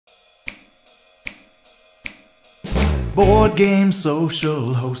Board Game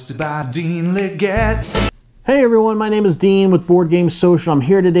Social, hosted by Dean Leggett. Hey everyone, my name is Dean with Board Game Social. I'm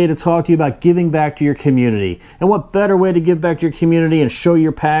here today to talk to you about giving back to your community. And what better way to give back to your community and show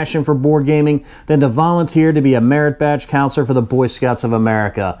your passion for board gaming than to volunteer to be a merit badge counselor for the Boy Scouts of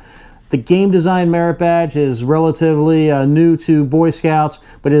America. The Game Design Merit Badge is relatively new to Boy Scouts,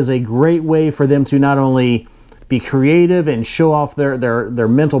 but it is a great way for them to not only be creative and show off their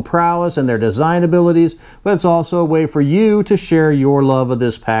mental prowess and their design abilities, but it's also a way for you to share your love of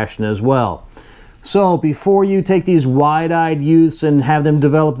this passion as well. So before you take these wide-eyed youths and have them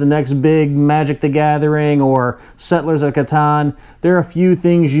develop the next big Magic the Gathering or Settlers of Catan, there are a few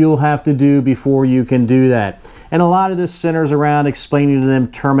things you'll have to do before you can do that. And a lot of this centers around explaining to them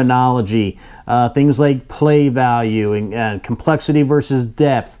terminology, things like play value and complexity versus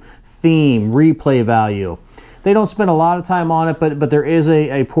depth, theme, replay value. They don't spend a lot of time on it, but there is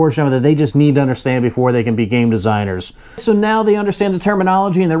a portion of it that they just need to understand before they can be game designers. So now they understand the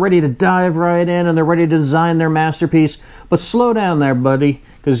terminology and they're ready to dive right in and they're ready to design their masterpiece. But slow down there, buddy,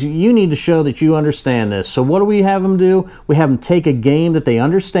 because you need to show that you understand this. So what do we have them do? We have them take a game that they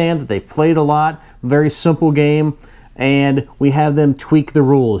understand, that they've played a lot, very simple game, and we have them tweak the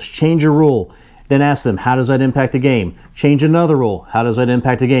rules, change a rule. Then ask them, how does that impact the game? Change another rule, how does that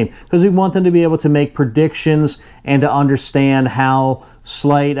impact the game? Because we want them to be able to make predictions and to understand how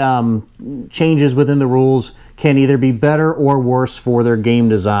slight changes within the rules can either be better or worse for their game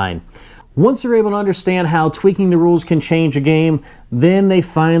design. Once they're able to understand how tweaking the rules can change a game, then they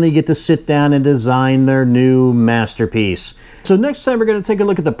finally get to sit down and design their new masterpiece. So next time we're going to take a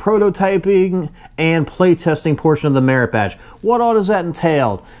look at the prototyping and playtesting portion of the Merit Badge. What all does that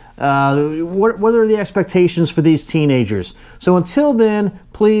entail? What are the expectations for these teenagers? So until then,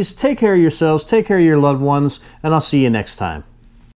 please take care of yourselves, take care of your loved ones, and I'll see you next time.